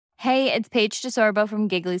Hey, it's Paige DeSorbo from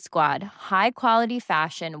Giggly Squad. High quality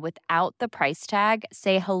fashion without the price tag.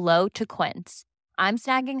 Say hello to Quince. I'm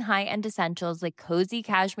snagging high-end essentials like cozy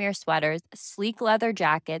cashmere sweaters, sleek leather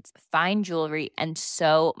jackets, fine jewelry, and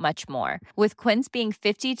so much more. With Quince being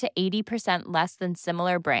 50 to 80% less than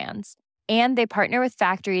similar brands. And they partner with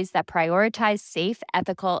factories that prioritize safe,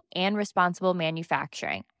 ethical, and responsible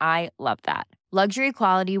manufacturing. I love that. Luxury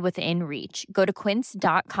quality within reach. Go to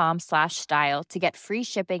quince.com/style to get free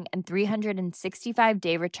shipping and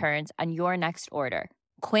 365-day returns on your next order.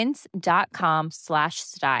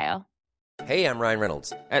 Quince.com/style. Hey, I'm Ryan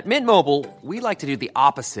Reynolds. At Mint Mobile, we like to do the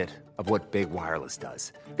opposite of what Big Wireless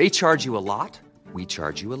does. They charge you a lot, we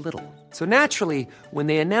charge you a little. So naturally, when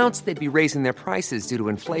they announced they'd be raising their prices due to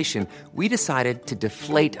inflation, we decided to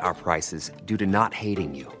deflate our prices due to not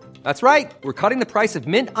hating you. That's right. We're cutting the price of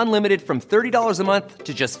Mint Unlimited from $30 a month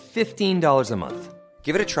to just $15 a month.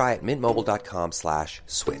 Give it a try at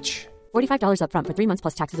mintmobile.com/switch. $45 up front for 3 months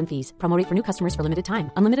plus taxes and fees. Promo rate for new customers for limited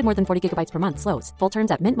time. Unlimited more than 40 gigabytes per month. Slows full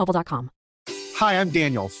terms at mintmobile.com. Hi, I'm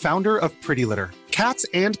Daniel, founder of Pretty Litter. Cats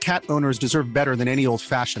and cat owners deserve better than any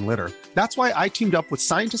old-fashioned litter. That's why I teamed up with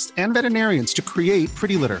scientists and veterinarians to create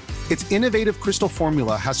Pretty Litter. Its innovative crystal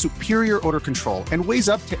formula has superior odor control and weighs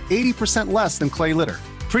up to 80% less than clay litter.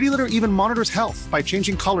 Pretty Litter even monitors health by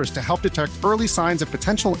changing colors to help detect early signs of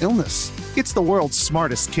potential illness. It's the world's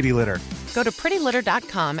smartest kitty litter. Go to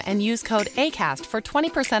prettylitter.com and use code ACAST for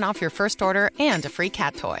 20% off your first order and a free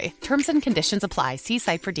cat toy. Terms and conditions apply. See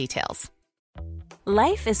site for details.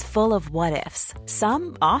 Life is full of what-ifs.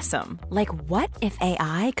 Some awesome, like what if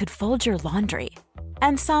AI could fold your laundry?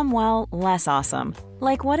 And some, well, less awesome,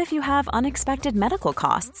 like what if you have unexpected medical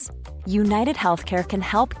costs? United Healthcare can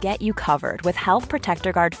help get you covered with Health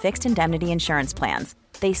Protector Guard fixed indemnity insurance plans.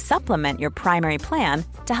 They supplement your primary plan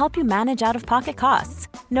to help you manage out-of-pocket costs.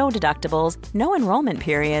 No deductibles, no enrollment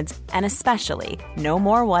periods, and especially no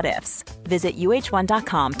more what-ifs. Visit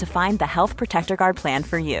uh1.com to find the Health Protector Guard plan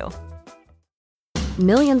for you.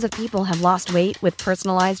 Millions of people have lost weight with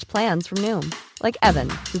personalized plans from Noom. Like Evan,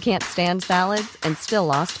 who can't stand salads and still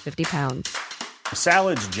lost 50 pounds.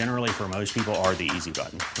 Salads generally for most people are the easy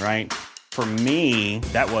button, right? For me,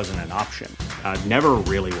 that wasn't an option. I never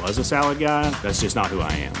really was a salad guy. That's just not who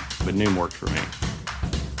I am. But Noom worked for me.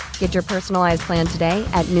 Get your personalized plan today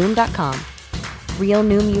at Noom.com. Real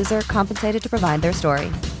Noom user compensated to provide their story.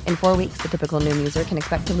 In 4 weeks, the typical Noom user can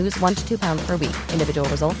expect to lose 1 to 2 pounds per week. Individual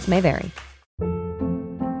results may vary.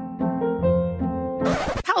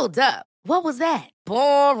 Hold up. What was that?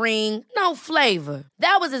 Boring. No flavor.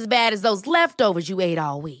 That was as bad as those leftovers you ate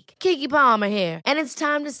all week. Keke Palmer here. And it's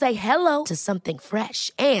time to say hello to something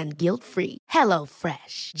fresh and guilt-free. Hello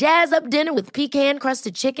Fresh. Jazz up dinner with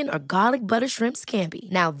pecan-crusted chicken or garlic butter shrimp scampi.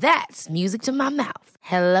 Now that's music to my mouth.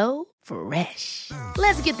 Hello Fresh.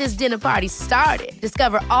 Let's get this dinner party started.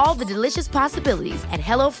 Discover all the delicious possibilities at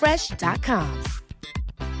HelloFresh.com.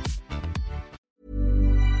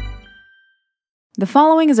 The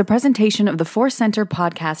following is a presentation of the Force Center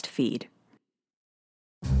podcast feed.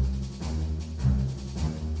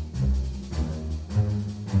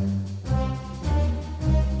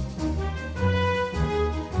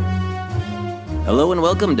 Hello and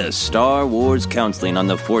welcome to Star Wars Counseling on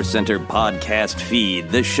the Force Center podcast feed,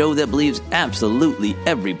 the show that believes absolutely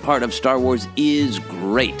every part of Star Wars is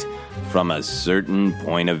great from a certain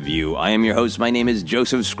point of view. I am your host. My name is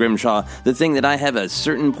Joseph Scrimshaw. The thing that I have a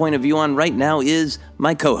certain point of view on right now is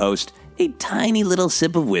my co-host, a tiny little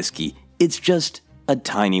sip of whiskey. It's just a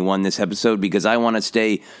tiny one this episode because I want to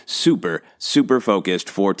stay super focused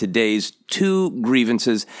for today's 2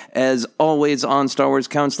 grievances. As always on Star Wars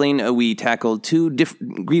Counseling, we tackle 2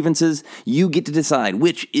 different grievances. You get to decide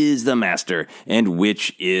which is the master and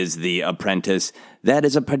which is the apprentice. That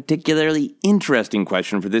is a particularly interesting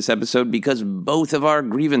question for this episode because both of our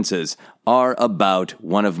grievances are about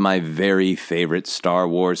one of my very favorite Star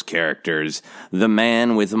Wars characters, the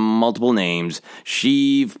man with multiple names,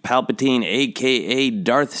 Sheev Palpatine, a.k.a.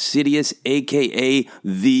 Darth Sidious, a.k.a.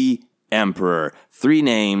 the Emperor. 3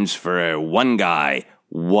 names for one guy.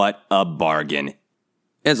 What a bargain.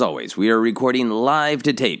 As always, we are recording live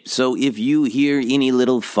to tape, so if you hear any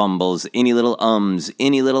little fumbles, any little ums,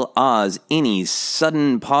 any little ahs, any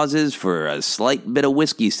sudden pauses for a slight bit of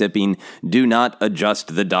whiskey sipping, do not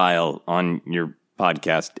adjust the dial on your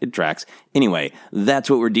podcast. It tracks. Anyway, that's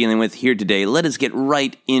what we're dealing with here today. Let us get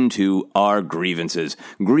right into our grievances.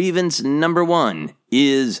 Grievance number 1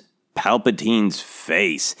 is Palpatine's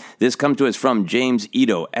face. This comes to us from James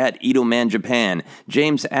Ito at Ito Man Japan.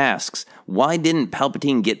 James asks, why didn't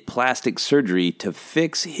Palpatine get plastic surgery to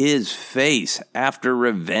fix his face after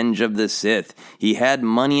Revenge of the Sith? He had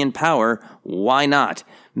money and power. Why not?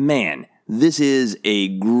 Man, this is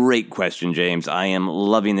a great question, James. I am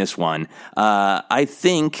loving this one. I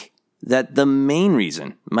think that the main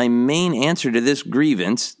reason, my main answer to this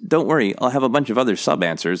grievance, don't worry, I'll have a bunch of other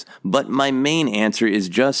sub-answers, but my main answer is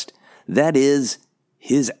just, that is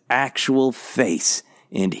his actual face.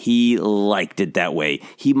 And he liked it that way.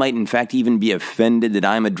 He might, in fact, even be offended that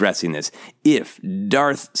I'm addressing this. If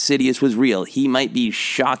Darth Sidious was real, he might be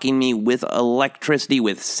shocking me with electricity,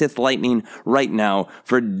 with Sith lightning right now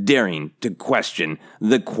for daring to question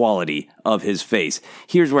the quality of his face.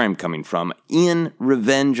 Here's where I'm coming from. In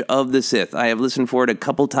Revenge of the Sith, I have listened for it a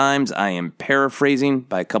couple times. I am paraphrasing.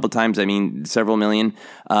 By a couple times, I mean several million.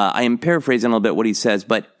 I am paraphrasing a little bit what he says,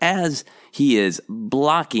 but as he is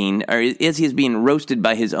blocking, or as he is being roasted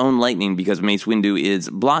by his own lightning because Mace Windu is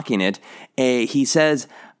blocking it, he says,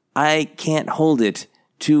 I can't hold it.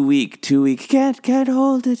 Too weak, can't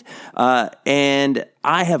hold it. And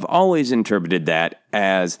I have always interpreted that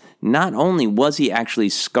as not only was he actually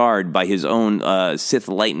scarred by his own Sith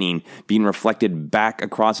lightning being reflected back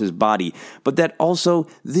across his body, but that also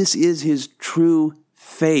this is his true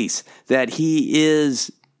face, that he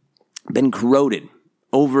is been corroded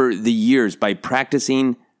over the years by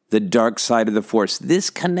practicing the dark side of the Force. This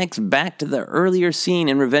connects back to the earlier scene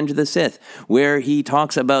in Revenge of the Sith, where he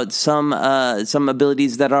talks about some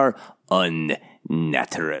abilities that are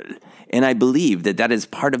unnatural. And I believe that that is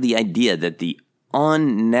part of the idea that the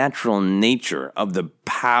unnatural nature of the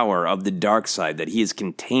power of the dark side that he is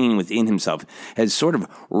containing within himself has sort of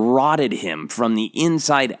rotted him from the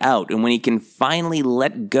inside out. And when he can finally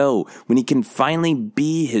let go, when he can finally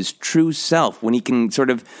be his true self, when he can sort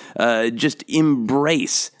of just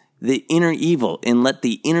embrace the inner evil and let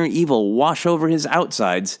the inner evil wash over his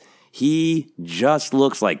outsides, he just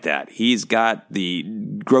looks like that. He's got the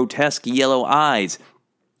grotesque yellow eyes.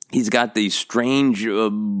 He's got the strange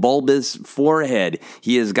bulbous forehead.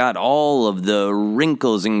 He has got all of the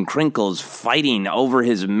wrinkles and crinkles fighting over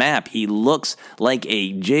his map. He looks like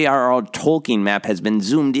a J.R.R. Tolkien map has been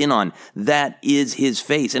zoomed in on. That is his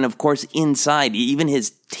face. And of course, inside, even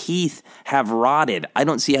his teeth have rotted. I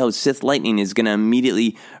don't see how Sith lightning is going to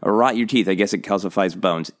immediately rot your teeth. I guess it calcifies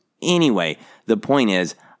bones. Anyway, the point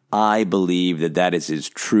is, I believe that that is his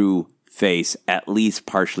true face, at least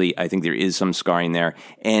partially. I think there is some scarring there.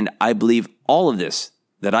 And I believe all of this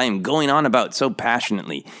that I am going on about so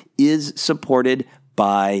passionately is supported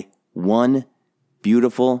by one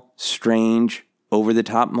beautiful, strange,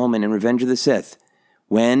 over-the-top moment in Revenge of the Sith,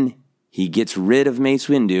 when he gets rid of Mace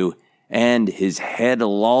Windu and his head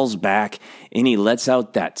lolls back and he lets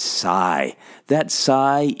out that sigh. That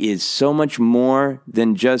sigh is so much more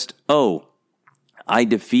than just, oh, I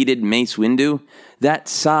defeated Mace Windu. That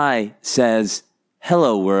sigh says,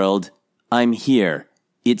 hello world, I'm here.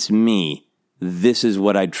 It's me. This is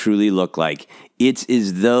what I truly look like. It's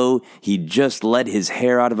as though he just let his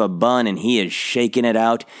hair out of a bun and he is shaking it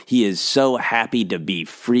out. He is so happy to be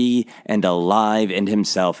free and alive and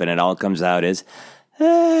himself, and it all comes out as,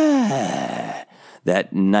 that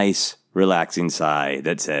nice, relaxing sigh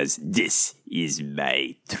that says, this is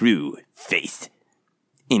my true face.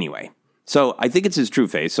 Anyway. So I think it's his true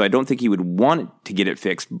face, so I don't think he would want to get it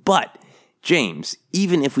fixed. But, James,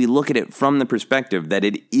 even if we look at it from the perspective that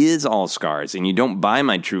it is all scars and you don't buy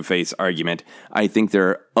my true face argument, I think there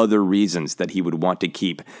are other reasons that he would want to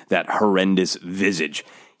keep that horrendous visage.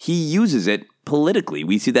 He uses it politically.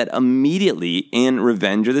 We see that immediately in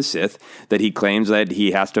Revenge of the Sith, that he claims that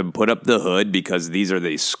he has to put up the hood because these are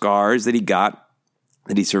the scars that he got,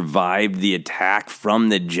 that he survived the attack from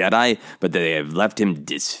the Jedi, but they have left him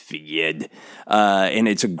disfigured. And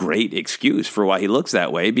it's a great excuse for why he looks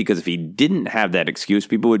that way, because if he didn't have that excuse,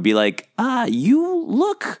 people would be like, you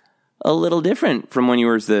look a little different from when you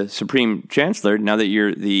were the Supreme Chancellor. Now that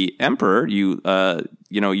you're the Emperor,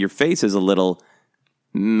 your face is a little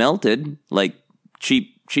melted, like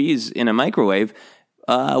cheap cheese in a microwave.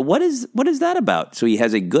 What is that about? So he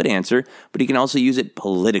has a good answer, but he can also use it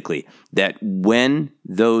politically. That in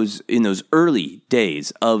those early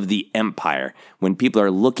days of the Empire, when people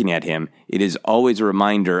are looking at him, it is always a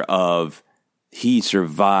reminder of he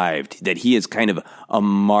survived, that he is kind of a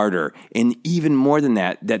martyr. And even more than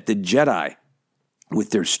that, that the Jedi,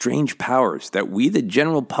 with their strange powers that we, the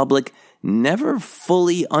general public, never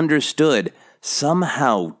fully understood,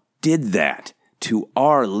 somehow did that to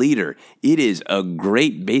our leader. It is a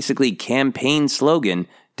great, basically, campaign slogan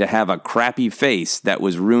to have a crappy face that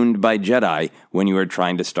was ruined by Jedi when you were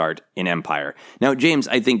trying to start an empire. Now, James,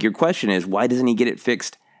 I think your question is, why doesn't he get it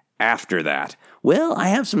fixed after that? Well, I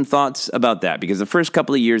have some thoughts about that, because the first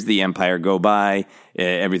couple of years of the Empire go by,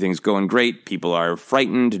 everything's going great, people are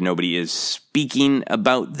frightened, nobody is speaking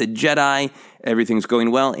about the Jedi, everything's going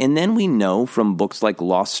well, and then we know from books like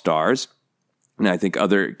Lost Stars, and I think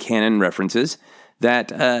other canon references,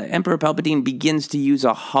 that Emperor Palpatine begins to use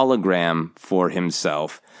a hologram for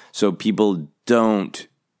himself, so people don't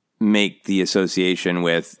make the association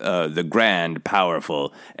with the grand,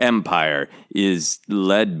 powerful Empire is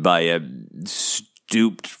led by a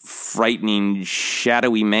stooped, frightening,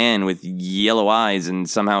 shadowy man with yellow eyes and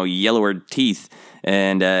somehow yellower teeth.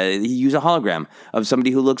 And he used a hologram of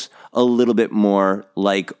somebody who looks a little bit more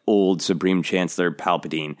like old Supreme Chancellor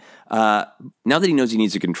Palpatine. Now that he knows he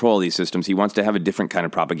needs to control these systems, he wants to have a different kind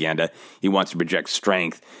of propaganda. He wants to project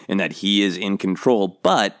strength and that he is in control.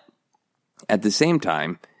 But at the same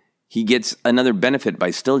time, he gets another benefit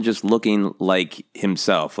by still just looking like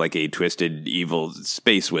himself, like a twisted, evil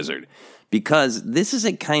space wizard, because this is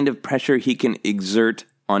a kind of pressure he can exert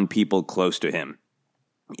on people close to him.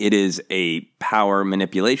 It is a power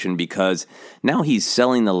manipulation because now he's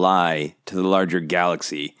selling the lie to the larger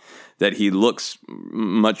galaxy that he looks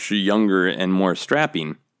much younger and more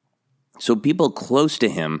strapping. So people close to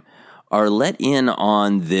him are let in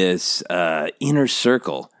on this inner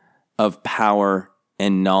circle of power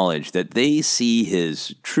and knowledge, that they see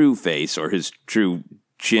his true face or his true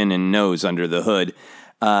chin and nose under the hood.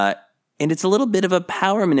 And it's a little bit of a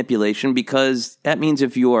power manipulation, because that means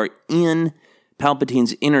if you are in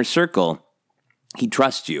Palpatine's inner circle, he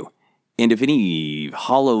trusts you. And if any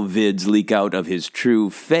hollow vids leak out of his true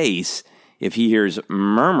face, if he hears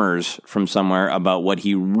murmurs from somewhere about what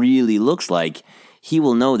he really looks like, he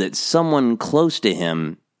will know that someone close to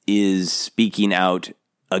him is speaking out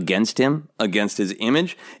against him, against his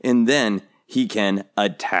image, and then he can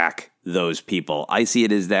attack those people. I see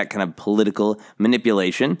it as that kind of political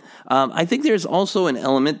manipulation. I think there's also an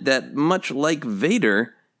element that, much like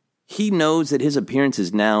Vader, he knows that his appearance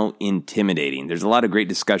is now intimidating. There's a lot of great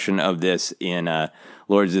discussion of this in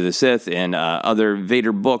Lords of the Sith and other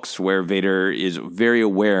Vader books, where Vader is very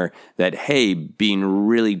aware that, hey, being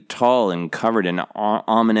really tall and covered in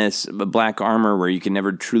ominous black armor where you can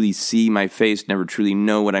never truly see my face, never truly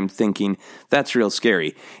know what I'm thinking, that's real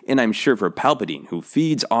scary. And I'm sure for Palpatine, who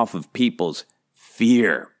feeds off of people's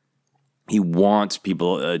fear, he wants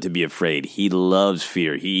people to be afraid. He loves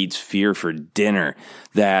fear. He eats fear for dinner.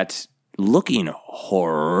 That looking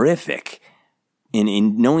horrific, and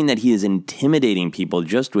in knowing that he is intimidating people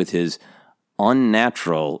just with his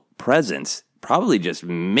unnatural presence, probably just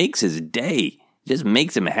makes his day, just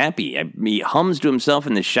makes him happy. He hums to himself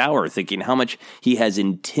in the shower, thinking how much he has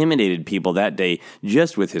intimidated people that day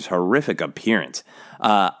just with his horrific appearance.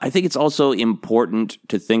 I think it's also important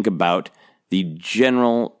to think about the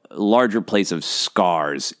general larger place of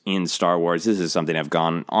scars in Star Wars. This is something I've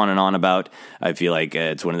gone on and on about. I feel like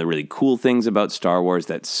it's one of the really cool things about Star Wars,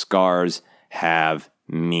 that scars have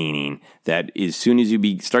meaning. That as soon as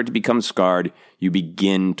you start to become scarred, you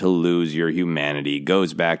begin to lose your humanity.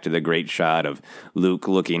 Goes back to the great shot of Luke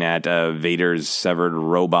looking at Vader's severed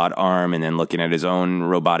robot arm and then looking at his own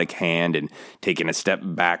robotic hand and taking a step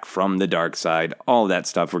back from the dark side. All that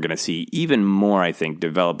stuff we're going to see even more, I think,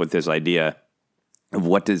 develop with this idea of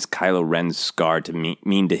what does Kylo Ren's scar to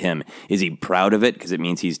mean to him. Is he proud of it because it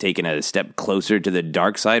means he's taken a step closer to the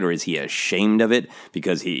dark side, or is he ashamed of it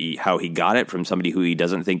because how he got it from somebody who he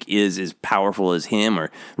doesn't think is as powerful as him, or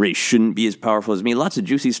Rey shouldn't be as powerful as me? Lots of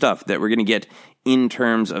juicy stuff that we're going to get in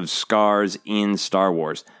terms of scars in Star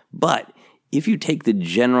Wars. But if you take the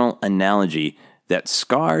general analogy that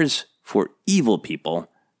scars for evil people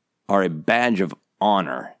are a badge of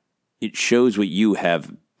honor, it shows what you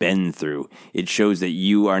have been through. It shows that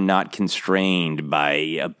you are not constrained by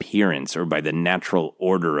appearance or by the natural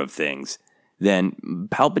order of things. Then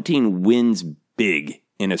Palpatine wins big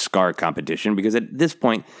in a scar competition, because at this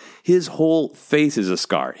point, his whole face is a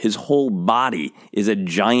scar. His whole body is a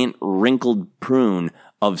giant wrinkled prune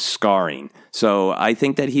of scarring. So I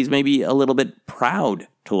think that he's maybe a little bit proud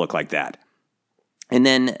to look like that. And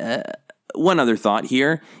then one other thought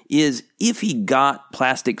here is, if he got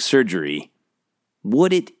plastic surgery,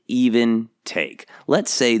 would it even take?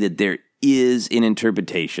 Let's say that there is an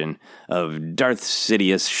interpretation of Darth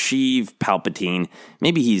Sidious, Sheev Palpatine.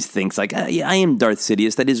 Maybe he thinks like, yeah, I am Darth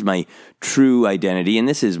Sidious. That is my true identity, and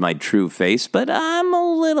this is my true face, but I'm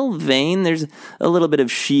a little vain. There's a little bit of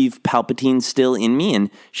Sheev Palpatine still in me.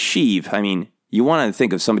 And Sheev, I mean, you want to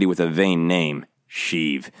think of somebody with a vain name.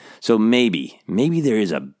 Sheev. So maybe there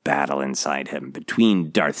is a battle inside him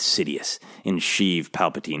between Darth Sidious and Sheev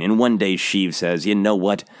Palpatine. And one day Sheev says, you know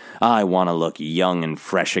what? I want to look young and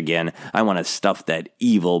fresh again. I want to stuff that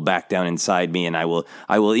evil back down inside me, and I will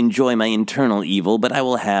enjoy my internal evil, but I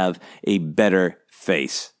will have a better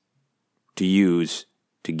face to use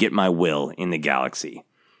to get my will in the galaxy.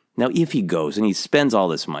 Now, if he goes and he spends all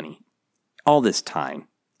this money, all this time,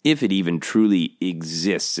 if it even truly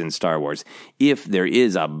exists in Star Wars, if there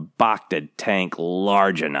is a Bacta tank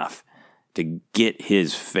large enough to get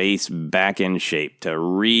his face back in shape, to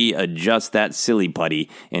readjust that silly putty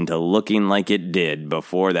into looking like it did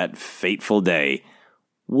before that fateful day,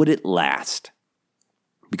 would it last?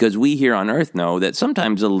 Because we here on Earth know that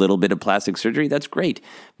sometimes a little bit of plastic surgery, that's great.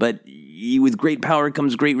 But with great power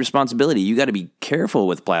comes great responsibility. You got to be careful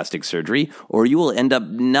with plastic surgery, or you will end up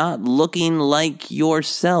not looking like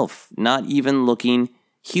yourself, not even looking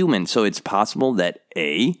human. So it's possible that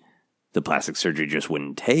A, the plastic surgery just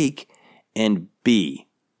wouldn't take, and B,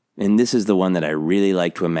 and this is the one that I really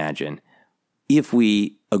like to imagine, if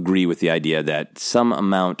we agree with the idea that some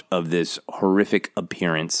amount of this horrific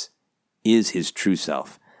appearance is his true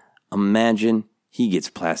self. Imagine he gets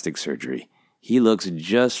plastic surgery. He looks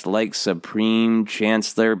just like Supreme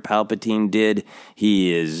Chancellor Palpatine did.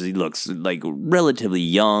 He looks like relatively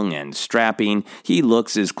young and strapping. He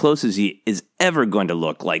looks as close as he is ever going to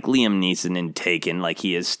look like Liam Neeson in Taken, like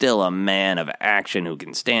he is still a man of action who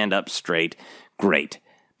can stand up straight. Great.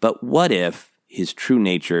 But what if his true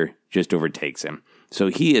nature just overtakes him? So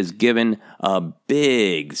he is given a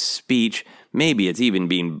big speech. Maybe it's even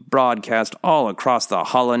being broadcast all across the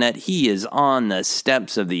HoloNet. He is on the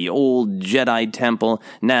steps of the old Jedi Temple,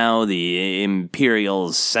 now the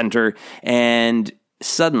Imperial Center, and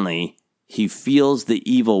suddenly he feels the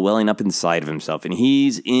evil welling up inside of himself, and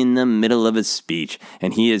he's in the middle of a speech,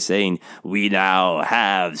 and he is saying, "We now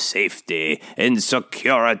have safety and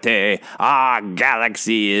security. Our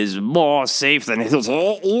galaxy is more safe than it is."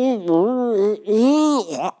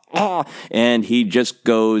 And he just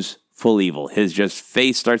goes full evil. His just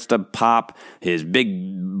face starts to pop. His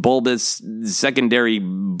big bulbous secondary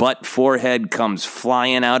butt forehead comes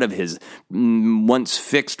flying out of his once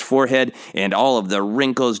fixed forehead, and all of the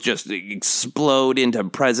wrinkles just explode into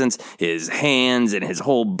presence. His hands and his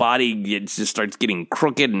whole body just starts getting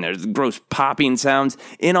crooked, and there's gross popping sounds.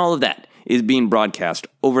 And all of that is being broadcast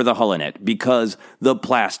over the HoloNet because the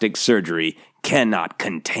plastic surgery cannot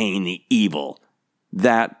contain the evil.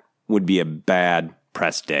 That would be a bad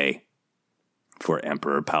press day for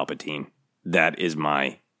Emperor Palpatine. That is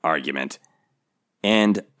my argument.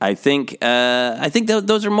 And I think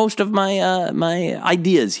those are most of my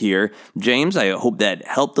ideas here, James. I hope that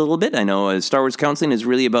helped a little bit. I know Star Wars Counseling is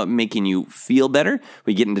really about making you feel better.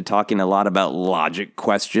 We get into talking a lot about logic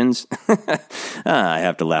questions. I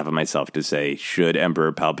have to laugh at myself to say, should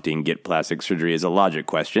Emperor Palpatine get plastic surgery as a logic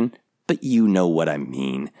question? But you know what I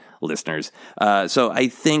mean, listeners. So I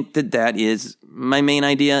think that is my main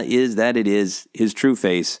idea, is that it is his true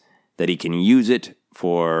face, that he can use it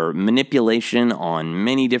for manipulation on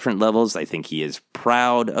many different levels. I think he is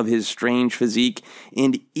proud of his strange physique.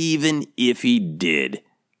 And even if he did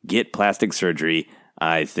get plastic surgery,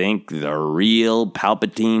 I think the real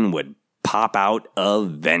Palpatine would pop out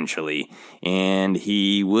eventually. And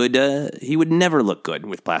he would never look good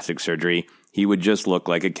with plastic surgery. He would just look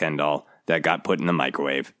like a Ken doll that got put in the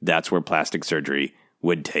microwave. That's where plastic surgery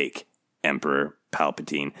would take Emperor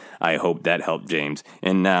Palpatine. I hope that helped, James.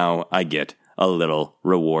 And now I get a little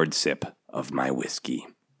reward sip of my whiskey.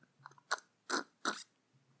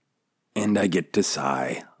 And I get to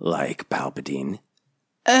sigh like Palpatine.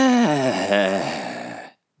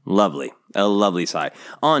 Lovely. A lovely sigh.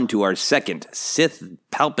 On to our second Sith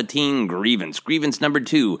Palpatine grievance. Grievance number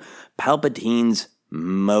 2, Palpatine's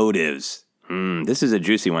motives. This is a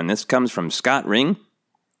juicy one. This comes from Scott Ring,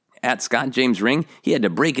 at Scott James Ring. He had to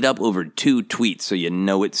break it up over 2 tweets, so you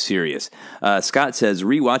know it's serious. Scott says,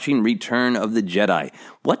 rewatching Return of the Jedi.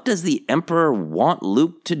 What does the Emperor want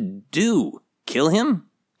Luke to do? Kill him?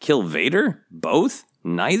 Kill Vader? Both?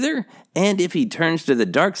 Neither? And if he turns to the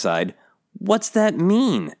dark side, what's that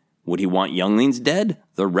mean? Would he want younglings dead?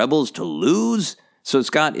 The rebels to lose? So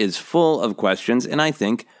Scott is full of questions, and I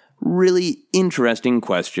think really interesting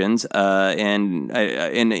questions, and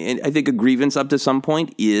I think a grievance up to some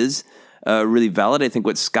point is really valid. I think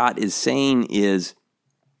what Scott is saying is,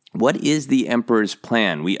 what is the Emperor's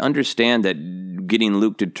plan? We understand that getting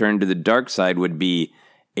Luke to turn to the dark side would be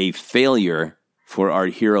a failure for our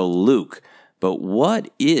hero Luke, but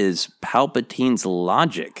what is Palpatine's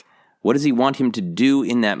logic? What does he want him to do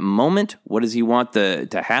in that moment? What does he want to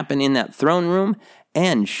happen in that throne room?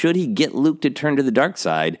 And should he get Luke to turn to the dark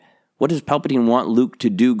side, what does Palpatine want Luke to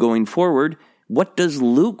do going forward? What does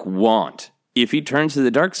Luke want? If he turns to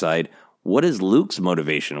the dark side, what is Luke's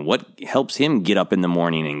motivation? What helps him get up in the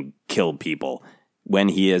morning and kill people when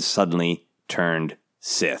he has suddenly turned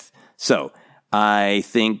Sith? So, I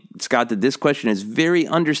think, Scott, that this question is very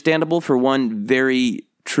understandable for one very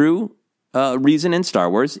true reason in Star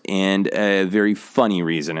Wars, and a very funny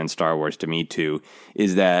reason in Star Wars to me, too,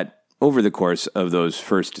 is that over the course of those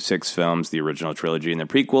first 6 films, the original trilogy and the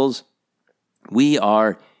prequels, we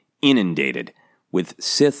are inundated with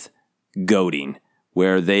Sith goading,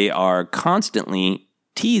 where they are constantly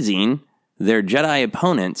teasing their Jedi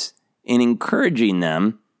opponents and encouraging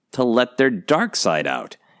them to let their dark side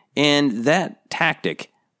out. And that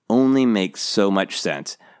tactic only makes so much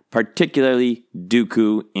sense, particularly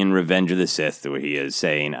Dooku in Revenge of the Sith, where he is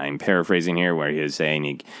saying, I'm paraphrasing here, where he is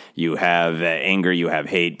saying, you have anger, you have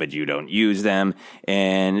hate, but you don't use them.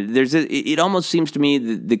 And it almost seems to me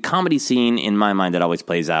the comedy scene in my mind that always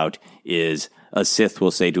plays out is a Sith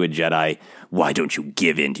will say to a Jedi, why don't you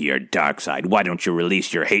give in to your dark side? Why don't you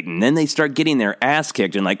release your hate? And then they start getting their ass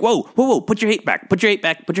kicked and like, whoa, put your hate back, put your hate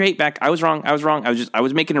back. I was wrong. I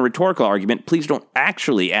was making a rhetorical argument. Please don't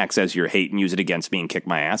actually access your hate and use it against me and kick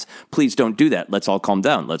my ass. Please don't do that. Let's all calm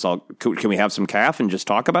down. Can we have some calf and just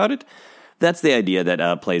talk about it? That's the idea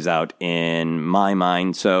that plays out in my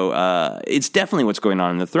mind. So it's definitely what's going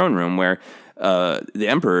on in the throne room, where the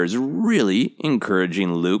Emperor is really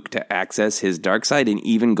encouraging Luke to access his dark side, and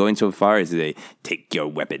even going so far as to say, take your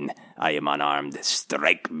weapon, I am unarmed,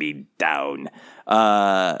 strike me down.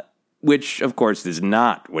 Which, of course, is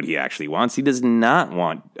not what he actually wants. He does not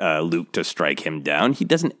want Luke to strike him down. He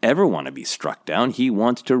doesn't ever want to be struck down. He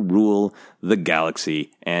wants to rule the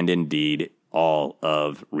galaxy, and indeed all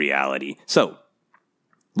of reality. So,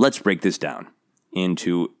 let's break this down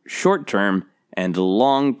into short-term and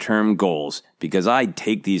long-term goals, because I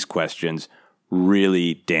take these questions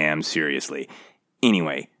really damn seriously.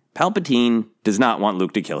 Anyway, Palpatine does not want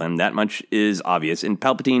Luke to kill him. That much is obvious. And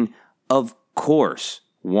Palpatine, of course,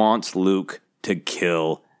 wants Luke to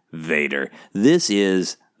kill Vader. This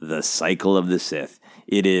is the cycle of the Sith.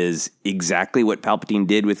 It is exactly what Palpatine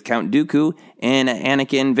did with Count Dooku and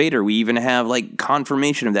Anakin Vader. We even have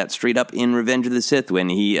confirmation of that straight up in Revenge of the Sith, when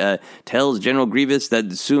he tells General Grievous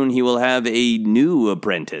that soon he will have a new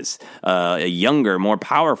apprentice, a younger, more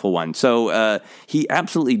powerful one. So he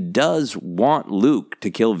absolutely does want Luke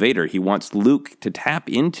to kill Vader. He wants Luke to tap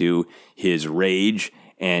into his rage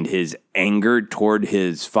and his anger toward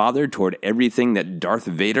his father, toward everything that Darth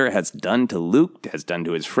Vader has done to Luke, has done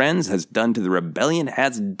to his friends, has done to the rebellion,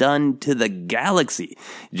 has done to the galaxy.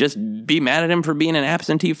 Just be mad at him for being an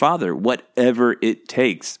absentee father. Whatever it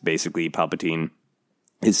takes, basically, Palpatine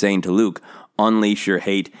is saying to Luke, unleash your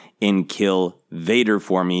hate and kill Vader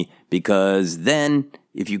for me, because then,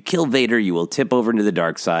 if you kill Vader, you will tip over into the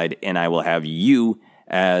dark side, and I will have you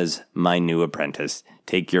as my new apprentice.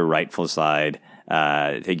 Take your rightful side.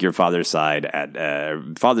 Take your father's side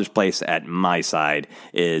father's place at my side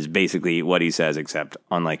is basically what he says, except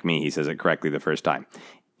unlike me, he says it correctly the first time.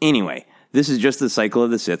 Anyway, this is just the cycle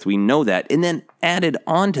of the Sith. We know that. And then added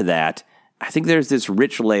on to that, I think there's this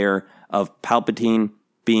rich layer of Palpatine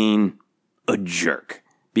being a jerk,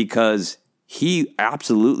 because he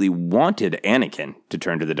absolutely wanted Anakin to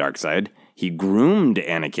turn to the dark side. He groomed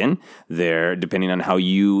Anakin there, depending on how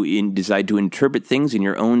you decide to interpret things in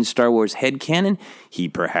your own Star Wars headcanon. He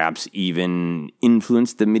perhaps even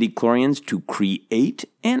influenced the midichlorians to create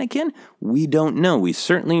Anakin. We don't know. We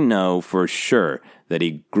certainly know for sure that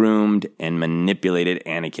he groomed and manipulated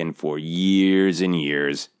Anakin for years and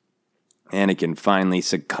years. Anakin finally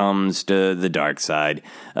succumbs to the dark side.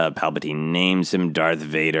 Palpatine names him Darth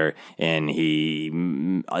Vader, and he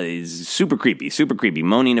is super creepy,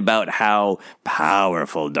 moaning about how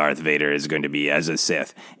powerful Darth Vader is going to be as a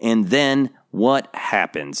Sith. And then what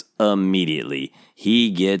happens immediately?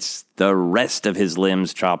 He gets the rest of his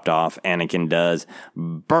limbs chopped off, Anakin does,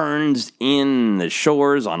 burns in the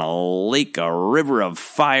shores on a lake river of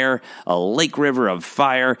fire,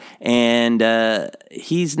 and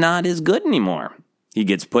he's not as good anymore. He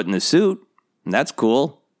gets put in the suit, and that's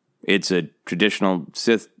cool. It's a traditional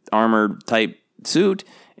Sith armor type suit,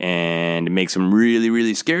 and it makes him really,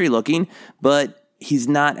 really scary looking, but he's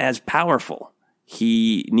not as powerful.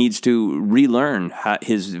 He needs to relearn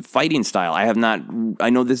his fighting style. I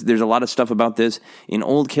know this. There's a lot of stuff about this in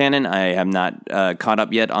old canon. I have not caught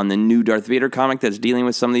up yet on the new Darth Vader comic that's dealing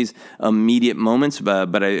with some of these immediate moments,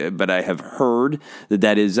 but I have heard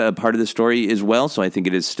that is a part of the story as well. So I think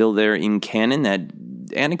it is still there in canon that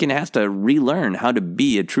Anakin has to relearn how to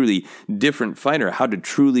be a truly different fighter, how to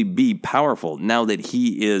truly be powerful now that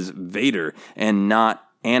he is Vader and not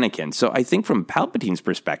Anakin. So I think from Palpatine's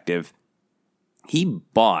perspective, he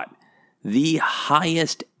bought the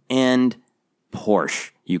highest end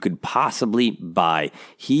Porsche you could possibly buy.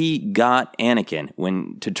 He got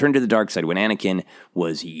Anakin to turn to the dark side when Anakin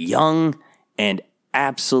was young and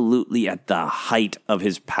absolutely at the height of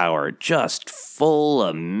his power, just full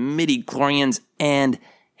of midi-chlorians and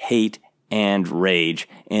hate and rage.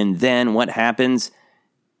 And then what happens?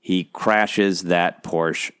 He crashes that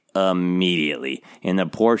Porsche immediately. And the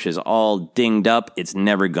Porsche is all dinged up. It's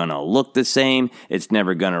never going to look the same. It's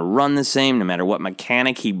never going to run the same, no matter what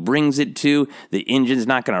mechanic he brings it to. The engine's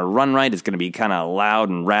not going to run right. It's going to be kind of loud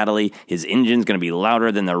and rattly. His engine's going to be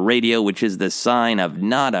louder than the radio, which is the sign of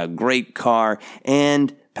not a great car.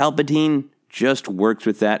 And Palpatine just works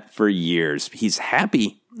with that for years. He's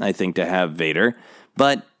happy, I think, to have Vader,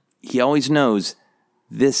 but he always knows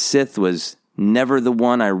this Sith was never the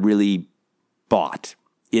one I really bought.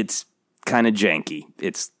 It's kind of janky.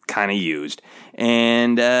 It's kind of used.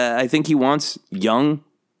 And I think he wants young,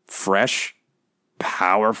 fresh,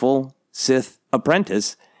 powerful Sith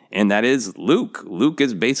apprentice, and that is Luke. Luke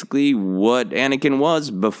is basically what Anakin was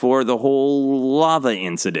before the whole lava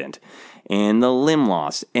incident and the limb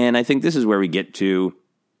loss. And I think this is where we get to,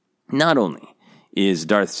 not only is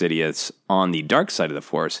Darth Sidious on the dark side of the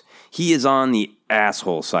Force, he is on the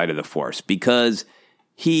asshole side of the Force, because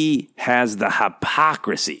he has the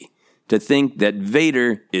hypocrisy to think that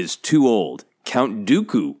Vader is too old. Count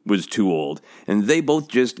Dooku was too old, and they both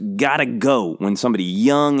just gotta go when somebody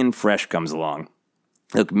young and fresh comes along.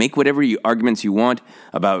 Look, make whatever arguments you want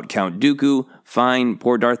about Count Dooku. Fine,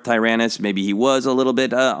 poor Darth Tyrannus, maybe he was a little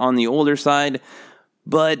bit on the older side,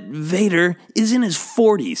 but Vader is in his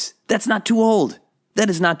 40s. That's not too old. That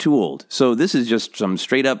is not too old. So this is just some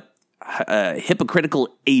straight up hypocritical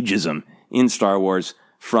ageism in Star Wars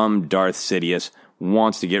from Darth Sidious.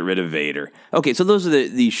 Wants to get rid of Vader. Okay, so those are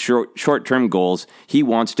the short-term goals. He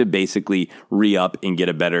wants to basically re-up and get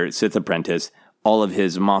a better Sith apprentice. All of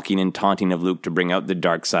his mocking and taunting of Luke to bring out the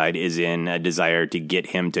dark side is in a desire to get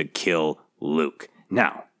him to kill Luke.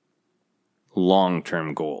 Now,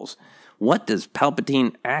 long-term goals. What does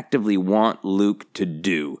Palpatine actively want Luke to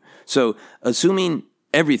do? So, assuming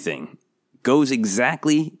everything goes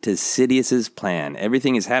exactly to Sidious's plan,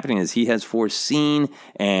 everything is happening as he has foreseen,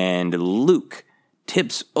 and Luke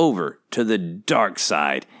tips over to the dark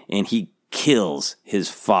side, and he kills his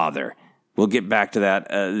father. We'll get back to that,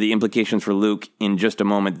 the implications for Luke in just a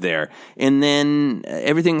moment there. And then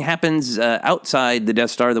everything happens outside the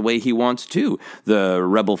Death Star the way he wants to. The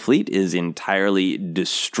Rebel fleet is entirely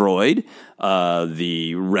destroyed.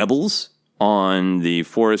 The rebels on the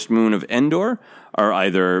forest moon of Endor are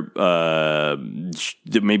either,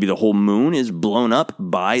 maybe the whole moon is blown up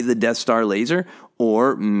by the Death Star laser,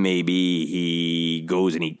 or maybe he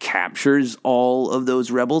goes and he captures all of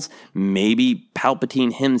those rebels. Maybe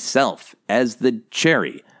Palpatine himself, as the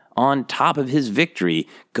cherry on top of his victory,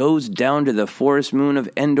 goes down to the forest moon of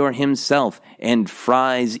Endor himself and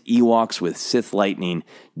fries Ewoks with Sith lightning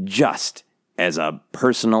just as a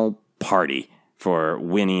personal party for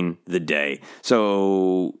winning the day.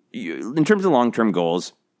 So, in terms of long-term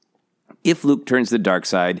goals, if Luke turns to the dark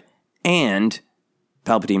side and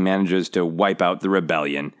Palpatine manages to wipe out the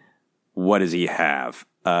rebellion, what does he have?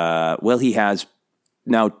 Well, he has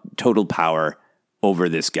now total power over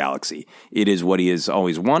this galaxy. It is what he has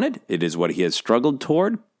always wanted. It is what he has struggled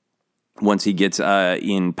toward. Once he gets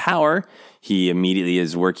in power, he immediately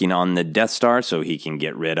is working on the Death Star so he can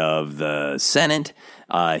get rid of the Senate.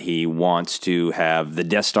 He wants to have the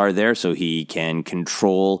Death Star there so he can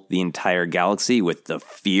control the entire galaxy with the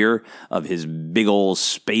fear of his big old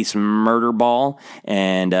space murder ball,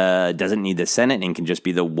 and doesn't need the Senate and can just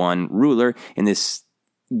be the one ruler. And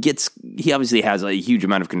he obviously has a huge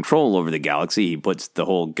amount of control over the galaxy. He puts the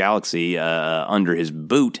whole galaxy under his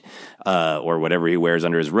boot, or whatever he wears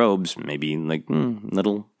under his robes, maybe like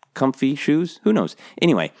little comfy shoes? Who knows?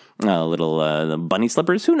 Anyway, little bunny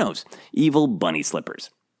slippers? Who knows? Evil bunny slippers.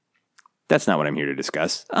 That's not what I'm here to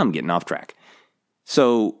discuss. I'm getting off track.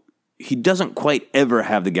 So, he doesn't quite ever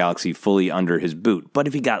have the galaxy fully under his boot. But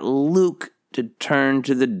if he got Luke to turn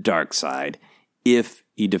to the dark side, if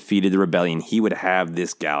he defeated the rebellion, he would have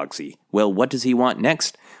this galaxy. Well, what does he want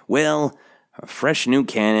next? Well, a fresh new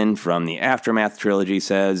canon from the Aftermath trilogy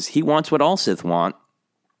says he wants what all Sith want: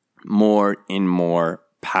 more and more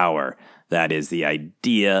power. That is the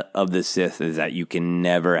idea of the Sith, is that you can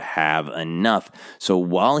never have enough. So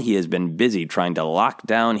while he has been busy trying to lock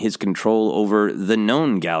down his control over the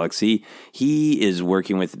known galaxy, he is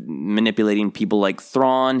working with manipulating people like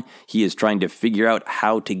Thrawn. He is trying to figure out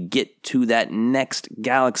how to get to that next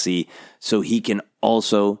galaxy so he can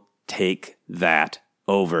also take that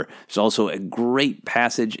over. There's also a great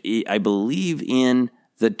passage, I believe, in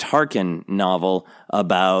the Tarkin novel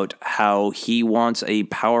about how he wants a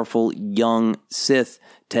powerful young Sith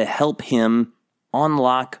to help him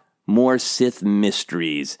unlock more Sith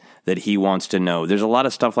mysteries that he wants to know. There's a lot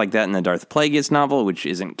of stuff like that in the Darth Plagueis novel, which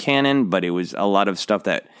isn't canon, but it was a lot of stuff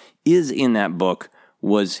that is in that book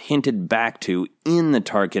was hinted back to in the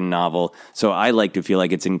Tarkin novel. So I like to feel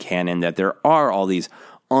like it's in canon, that there are all these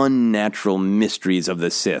unnatural mysteries of the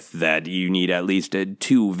Sith, that you need at least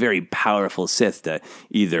two very powerful Sith to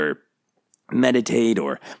either meditate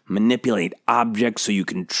or manipulate objects so you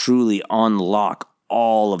can truly unlock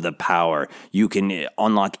all of the power. You can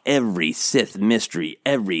unlock every Sith mystery,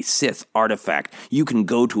 every Sith artifact. You can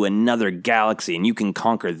go to another galaxy and you can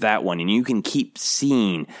conquer that one, and you can keep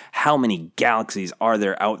seeing how many galaxies are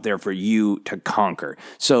there out there for you to conquer.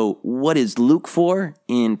 So what is Luke for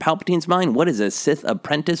in Palpatine's mind? What is a Sith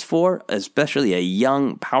apprentice for, especially a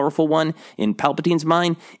young, powerful one in Palpatine's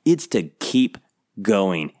mind? It's to keep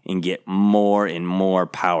going and get more and more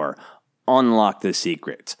power. Unlock the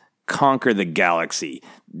secrets. Conquer the galaxy,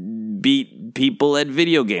 beat people at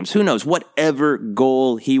video games, who knows, whatever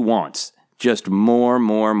goal he wants, just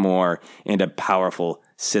more, and a powerful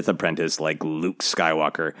Sith apprentice like Luke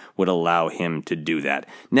Skywalker would allow him to do that.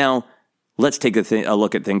 Now, let's take a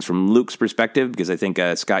look at things from Luke's perspective, because I think,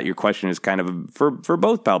 Scott, your question is kind of for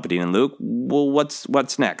both Palpatine and Luke. Well,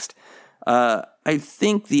 what's next? I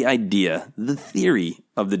think the theory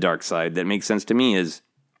of the dark side that makes sense to me is,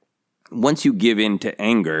 once you give in to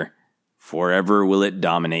anger, forever will it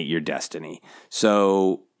dominate your destiny.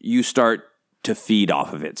 So you start to feed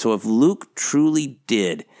off of it. So if Luke truly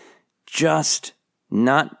did just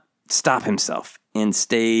not stop himself and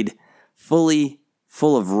stayed fully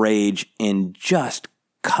full of rage and just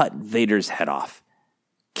cut Vader's head off,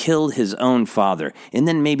 killed his own father, and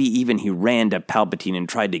then maybe even he ran to Palpatine and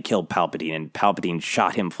tried to kill Palpatine, and Palpatine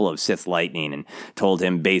shot him full of Sith lightning and told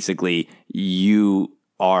him basically, you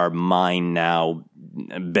are mine now,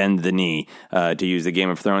 bend the knee, to use the Game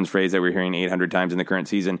of Thrones phrase that we're hearing 800 times in the current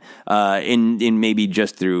season. And maybe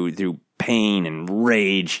just through pain and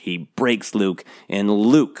rage, he breaks Luke, and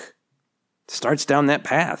Luke starts down that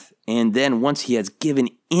path. And then once he has given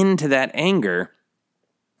into that anger,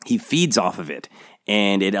 he feeds off of it,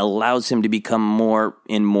 and it allows him to become more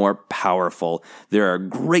and more powerful. There are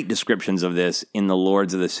great descriptions of this in the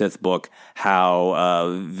Lords of the Sith book,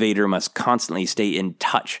 how Vader must constantly stay in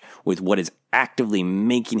touch with what is actively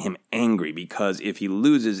making him angry, because if he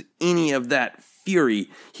loses any of that fury,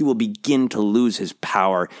 he will begin to lose his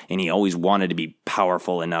power, and he always wanted to be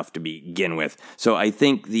powerful enough to begin with. So I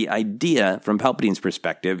think the idea from Palpatine's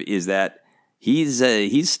perspective is that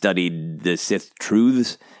he's studied the Sith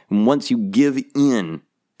truths. And once you give in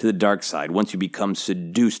to the dark side, once you become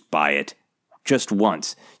seduced by it, just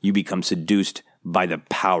once, you become seduced by the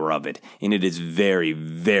power of it. And it is very,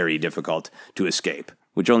 very difficult to escape,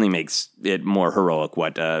 which only makes it more heroic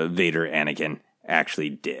what Vader Anakin actually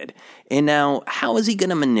did. And now, how is he going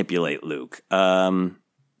to manipulate Luke to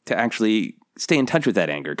actually stay in touch with that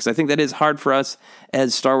anger? Because I think that is hard for us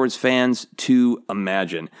as Star Wars fans to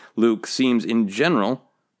imagine. Luke seems in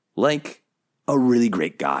general like a really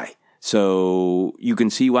great guy. So you can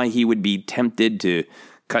see why he would be tempted to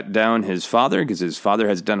cut down his father, because his father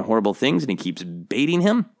has done horrible things and he keeps baiting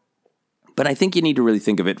him. But I think you need to really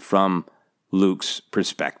think of it from Luke's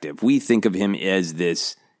perspective. We think of him as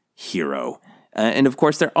this hero. And of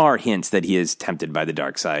course, there are hints that he is tempted by the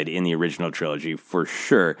dark side in the original trilogy, for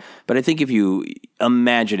sure. But I think if you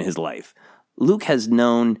imagine his life, Luke has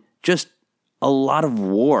known just a lot of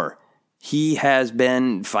war. He has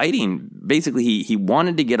been fighting. Basically, he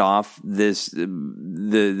wanted to get off this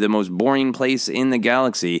the most boring place in the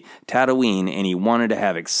galaxy, Tatooine, and he wanted to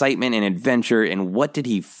have excitement and adventure. And what did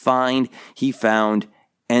he find? He found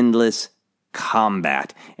endless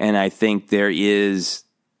combat. And I think there is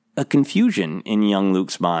a confusion in young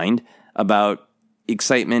Luke's mind about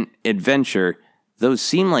excitement, adventure. Those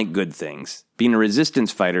seem like good things. Being a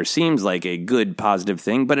resistance fighter seems like a good, positive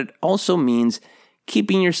thing, but it also means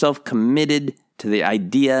keeping yourself committed to the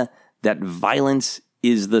idea that violence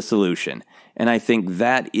is the solution. And I think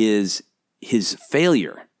that is his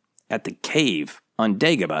failure at the cave on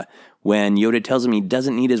Dagobah when Yoda tells him he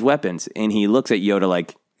doesn't need his weapons. And he looks at Yoda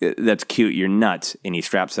like, that's cute, you're nuts. And he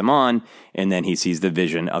straps them on, and then he sees the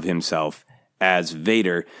vision of himself as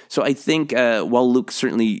Vader. So I think while Luke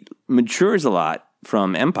certainly matures a lot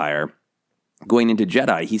from Empire, going into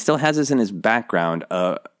Jedi, he still has this in his background,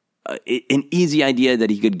 an easy idea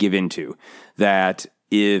that he could give into, that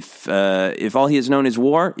if all he has known is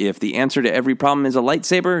war, if the answer to every problem is a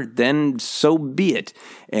lightsaber, then so be it.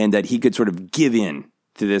 And that he could sort of give in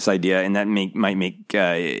to this idea, and that might make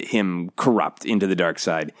him corrupt into the dark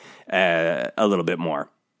side a little bit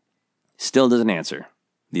more. Still doesn't answer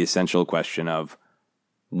the essential question of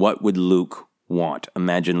what would Luke want?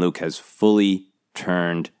 Imagine Luke has fully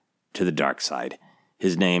turned to the dark side.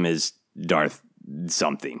 His name is Darth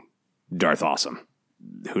something. Darth Awesome.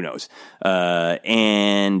 Who knows?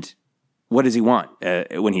 And what does he want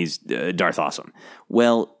when he's Darth Awesome?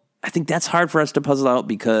 Well, I think that's hard for us to puzzle out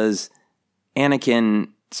because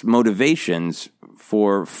Anakin's motivations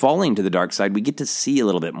for falling to the dark side, we get to see a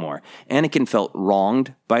little bit more. Anakin felt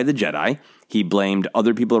wronged by the Jedi. He blamed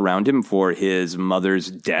other people around him for his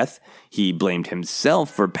mother's death. He blamed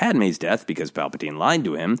himself for Padme's death because Palpatine lied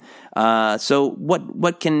to him. So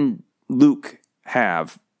what can Luke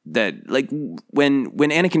have that, like, when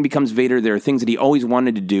Anakin becomes Vader, there are things that he always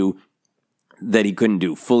wanted to do that he couldn't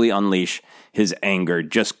do. Fully unleash his anger,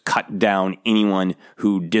 just cut down anyone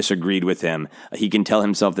who disagreed with him. He can tell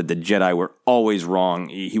himself that the Jedi were always wrong.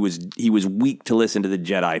 He was weak to listen to the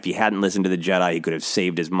Jedi. If he hadn't listened to the Jedi, he could have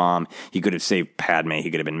saved his mom. He could have saved Padme.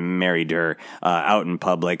 He could have been married to her out in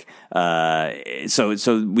public. So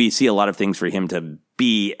we see a lot of things for him to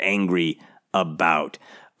be angry about.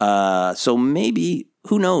 So maybe,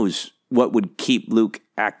 who knows what would keep Luke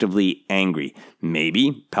actively angry?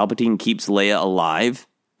 Maybe Palpatine keeps Leia alive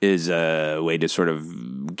is a way to sort of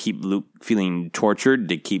keep Luke feeling tortured,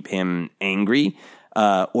 to keep him angry.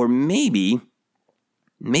 Or maybe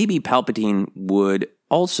Palpatine would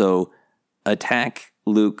also attack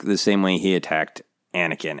Luke the same way he attacked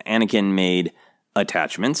Anakin. Anakin made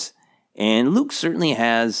attachments, and Luke certainly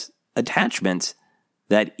has attachments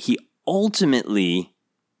that he ultimately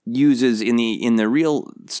uses in the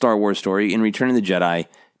real Star Wars story, in Return of the Jedi,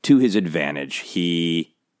 to his advantage.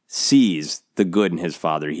 He sees the good in his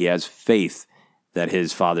father. He has faith that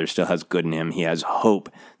his father still has good in him. He has hope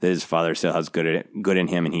that his father still has good in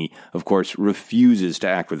him. And he, of course, refuses to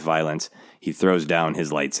act with violence. He throws down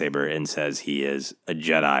his lightsaber and says he is a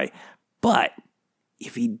Jedi. But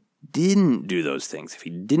if he didn't do those things, if he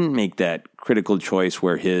didn't make that critical choice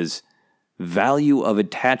where his value of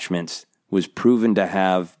attachments was proven to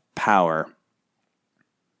have power,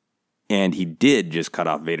 and he did just cut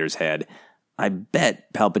off Vader's head, I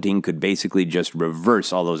bet Palpatine could basically just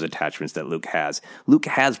reverse all those attachments that Luke has. Luke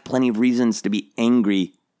has plenty of reasons to be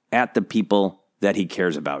angry at the people that he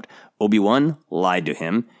cares about. Obi-Wan lied to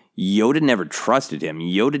him. Yoda never trusted him.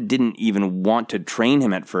 Yoda didn't even want to train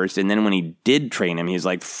him at first, and then when he did train him, he's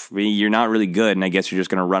like, you're not really good, and I guess you're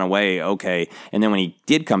just going to run away, okay. And then when he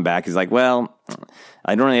did come back, he's like, well,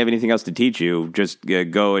 I don't really have anything else to teach you, just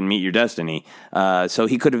go and meet your destiny. So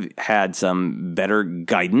he could have had some better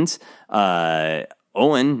guidance.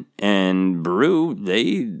 Owen and Beru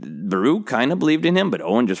kind of believed in him, but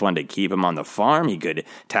Owen just wanted to keep him on the farm. He could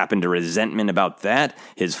tap into resentment about that.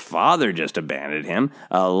 His father just abandoned him.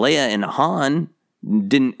 Leia and Han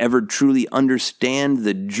didn't ever truly understand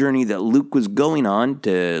the journey that Luke was going on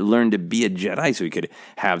to learn to be a Jedi, so he could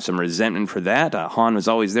have some resentment for that. Han was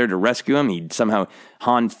always there to rescue him.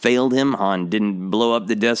 Han failed him. Han didn't blow up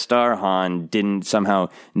the Death Star. Han didn't somehow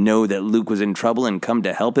know that Luke was in trouble and come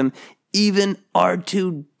to help him. Even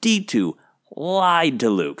R2-D2 lied to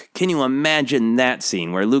Luke. Can you imagine that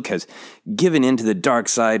scene where Luke has given in to the dark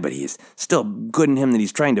side, but he's still good in him that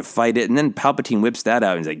he's trying to fight it, and then Palpatine whips that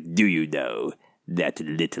out and he's like, do you know that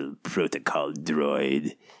little protocol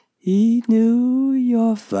droid? He knew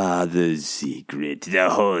your father's secret the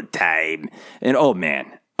whole time. And oh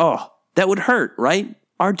man, that would hurt, right?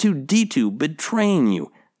 R2-D2 betraying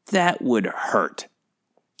you. That would hurt.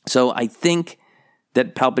 So I think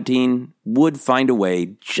that Palpatine would find a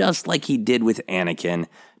way, just like he did with Anakin,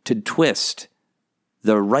 to twist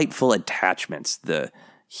the rightful attachments, the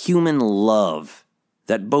human love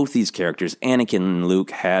that both these characters, Anakin and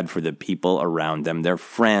Luke, had for the people around them. Their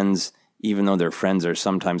friends, even though their friends are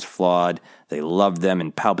sometimes flawed, they loved them,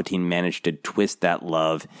 and Palpatine managed to twist that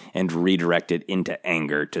love and redirect it into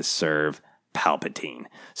anger to serve Palpatine.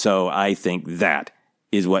 So I think that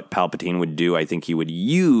is what Palpatine would do. I think he would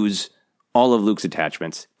use all of Luke's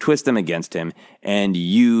attachments, twist them against him, and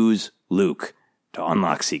use Luke to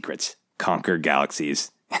unlock secrets, conquer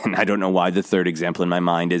galaxies. And I don't know why the third example in my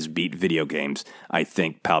mind is beat video games. I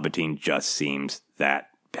think Palpatine just seems that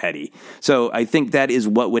petty. So I think that is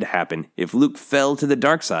what would happen if Luke fell to the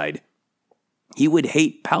dark side. He would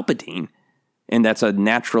hate Palpatine. And that's a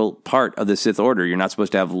natural part of the Sith Order. You're not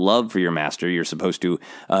supposed to have love for your master. You're supposed to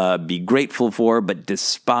be grateful for, but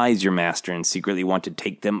despise your master and secretly want to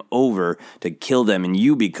take them over to kill them, and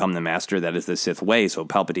you become the master. That is the Sith way. So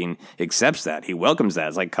Palpatine accepts that. He welcomes that.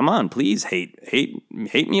 It's like, come on, please hate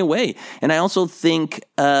me away. And I also think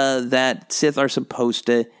that Sith are supposed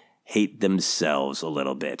to hate themselves a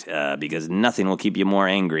little bit, because nothing will keep you more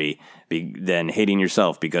angry than hating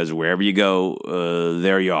yourself, because wherever you go,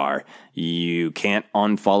 there you are. You can't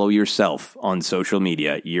unfollow yourself on social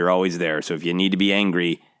media. You're always there. So if you need to be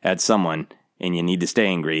angry at someone and you need to stay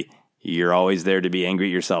angry, you're always there to be angry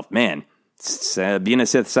at yourself. Man, being a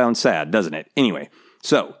Sith sounds sad, doesn't it? Anyway,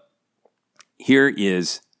 so here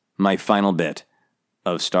is my final bit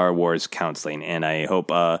of Star Wars counseling, and I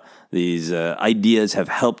hope these ideas have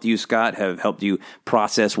helped you, Scott, have helped you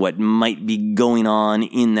process what might be going on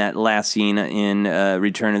in that last scene in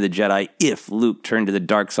Return of the Jedi. If Luke turned to the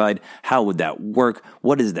dark side, how would that work?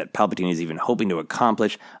 What is it that Palpatine is even hoping to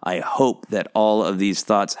accomplish? I hope that all of these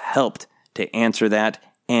thoughts helped to answer that,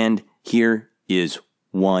 and here is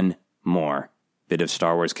one more bit of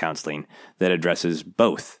Star Wars counseling that addresses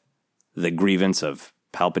both the grievance of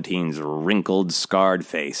Palpatine's wrinkled, scarred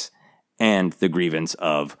face, and the grievance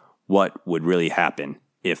of what would really happen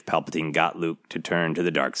if Palpatine got Luke to turn to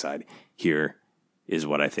the dark side. Here is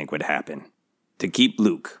what I think would happen. To keep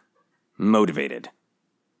Luke motivated,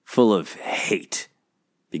 full of hate,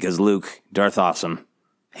 because Luke, Darth Awesome,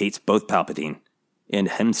 hates both Palpatine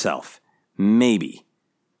and himself. Maybe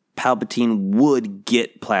Palpatine would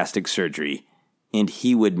get plastic surgery, and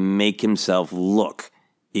he would make himself look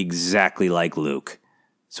exactly like Luke.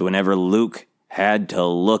 So whenever Luke had to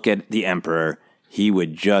look at the Emperor, he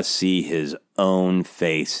would just see his own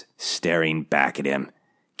face staring back at him.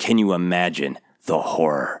 Can you imagine the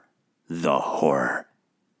horror? The horror.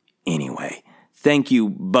 Anyway, thank you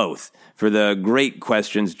both for the great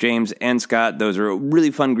questions, James and Scott. Those are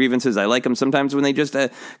really fun grievances. I like them sometimes when they just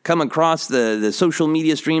come across the social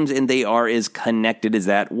media streams and they are as connected as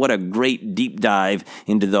that. What a great deep dive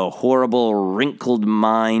into the horrible, wrinkled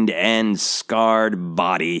mind and scarred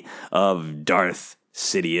body of Darth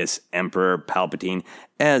Sidious, Emperor Palpatine.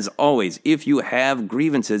 As always, if you have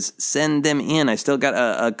grievances, send them in. I still got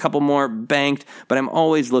a couple more banked, but I'm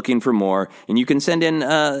always looking for more. And you can send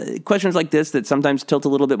in questions like this that sometimes tilt a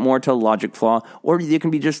little bit more to logic flaw, or they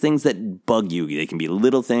can be just things that bug you. They can be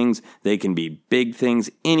little things, they can be big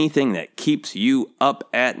things, anything that keeps you up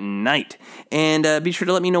at night. And be sure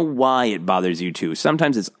to let me know why it bothers you too.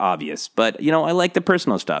 Sometimes it's obvious, but I like the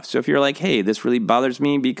personal stuff. So if you're like, hey, this really bothers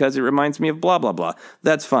me because it reminds me of blah, blah, blah,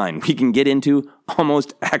 that's fine. We can get into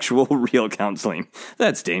almost actual real counseling.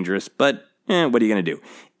 That's dangerous, but what are you going to do?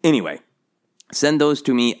 Anyway, send those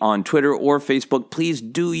to me on Twitter or Facebook. Please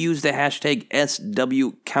do use the hashtag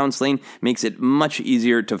SWCounseling. Makes it much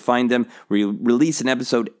easier to find them. We release an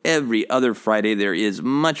episode every other Friday. There is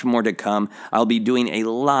much more to come. I'll be doing a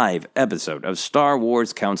live episode of Star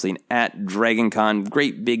Wars Counseling at DragonCon,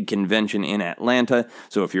 great big convention in Atlanta.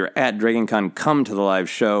 So if you're at DragonCon, come to the live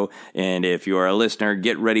show. And if you're a listener,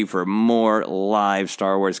 get ready for more live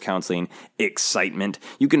Star Wars Counseling excitement.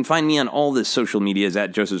 You can find me on all the social medias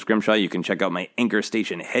at Joseph Scrimshaw. You can check out my Anchor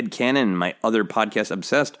Station Headcanon and my other podcast,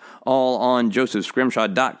 Obsessed, all on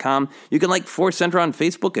josephscrimshaw.com. You can like Force Center on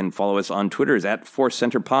Facebook and follow us on Twitter at Force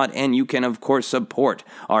Center Pod. And you can, of course, support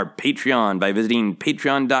our Patreon by visiting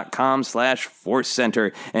patreon.com/Force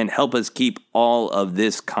Center and help us keep all of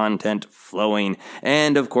this content flowing.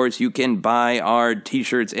 And, of course, you can buy our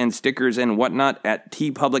t-shirts and stickers and whatnot at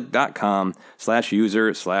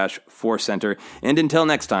tpublic.com/user/Force Center. And until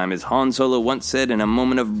next time, as Han Solo once said in a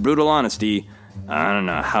moment of brutal honesty, I don't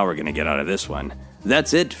know how we're going to get out of this one.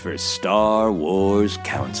 That's it for Star Wars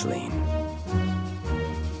Counseling.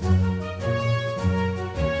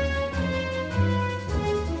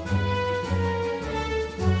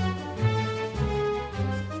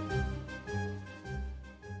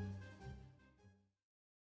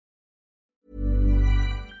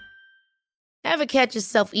 Ever catch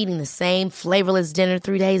yourself eating the same flavorless dinner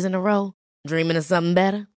 3 days in a row? Dreaming of something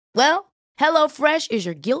better? Well, HelloFresh is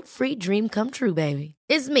your guilt-free dream come true, baby.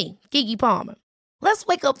 It's me, Keke Palmer. Let's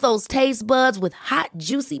wake up those taste buds with hot,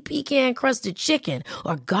 juicy pecan-crusted chicken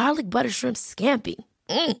or garlic butter shrimp scampi.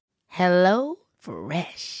 Hello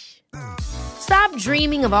Fresh. Stop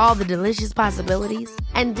dreaming of all the delicious possibilities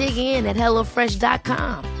and dig in at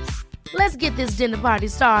HelloFresh.com. Let's get this dinner party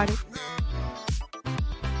started.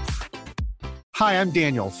 Hi, I'm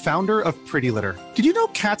Daniel, founder of Pretty Litter. Did you know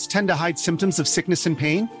cats tend to hide symptoms of sickness and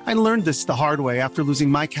pain? I learned this the hard way after losing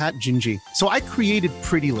my cat, Gingy. So I created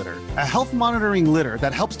Pretty Litter, a health monitoring litter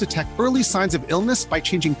that helps detect early signs of illness by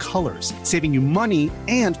changing colors, saving you money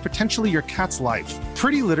and potentially your cat's life.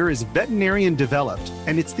 Pretty Litter is veterinarian developed,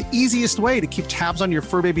 and it's the easiest way to keep tabs on your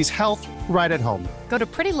fur baby's health right at home. Go to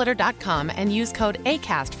prettylitter.com and use code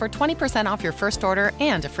ACAST for 20% off your first order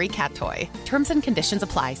and a free cat toy. Terms and conditions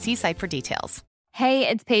apply. See site for details. Hey,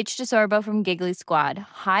 it's Paige DeSorbo from Giggly Squad.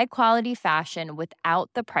 High quality fashion without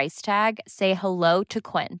the price tag. Say hello to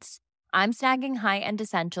Quince. I'm snagging high-end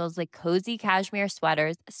essentials like cozy cashmere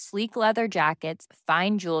sweaters, sleek leather jackets,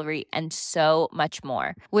 fine jewelry, and so much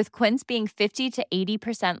more. With Quince being 50 to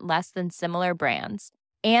 80% less than similar brands.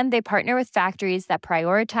 And they partner with factories that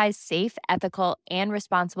prioritize safe, ethical, and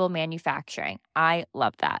responsible manufacturing. I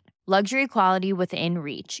love that. Luxury quality within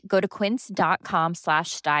reach. Go to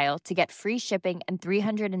quince.com/style to get free shipping and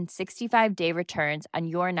 365-day returns on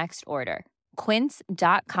your next order.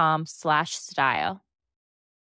 Quince.com/style.